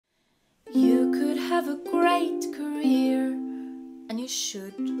have a great career, and you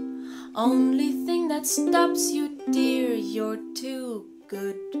should. Only thing that stops you, dear, you're too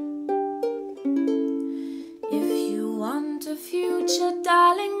good. If you want a future,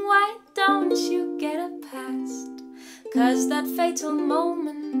 darling, why don't you get a past? 'Cause that fatal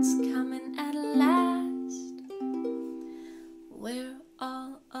moment's coming at last. We're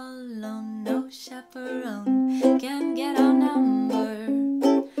all alone, no chaperone can get our number.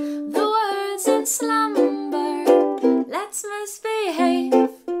 The words in slumber, let's misbehave.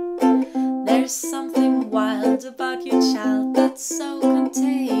 There's something wild about you, child, that's so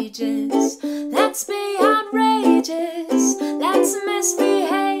contagious. Let's be outrageous, let's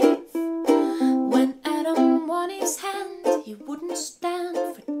misbehave. When Adam won his hand, he wouldn't stand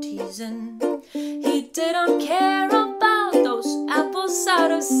for teasing. He didn't care about those apples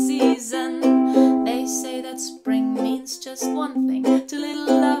out of season. They say that spring means just one thing to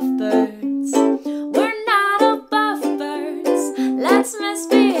little lovebirds. We're not above birds, let's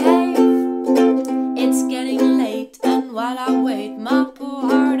misbehave. It's getting late, and while I wait, my poor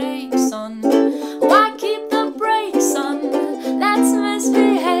heart aches on. Why keep the brakes on? Let's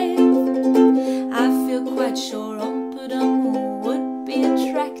misbehave. I feel quite sure Ompudum would be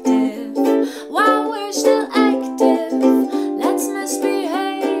attractive while we're still active. Let's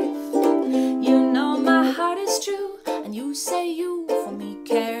misbehave. You know my heart is true, and you say you for me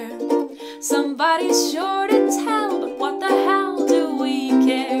care. Somebody's sure to tell, but what the hell do we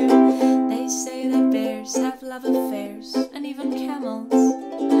care? They say that bears have love affairs, and even camels.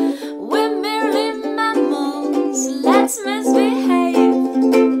 We're merely mammals, let's misbehave.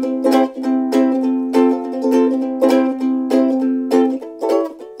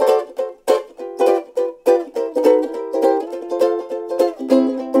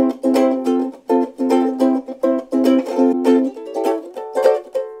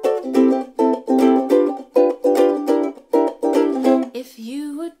 If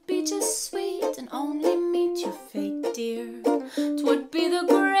you would be just sweet and only meet your fate, dear, 'twould be the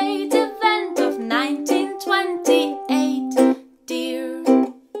great event of 1928, dear.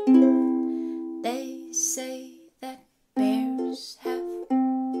 They say that bears have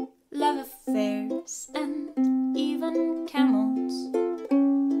love affairs, and even camels.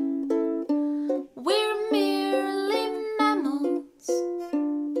 We're merely mammals.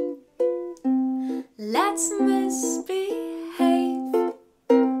 Let's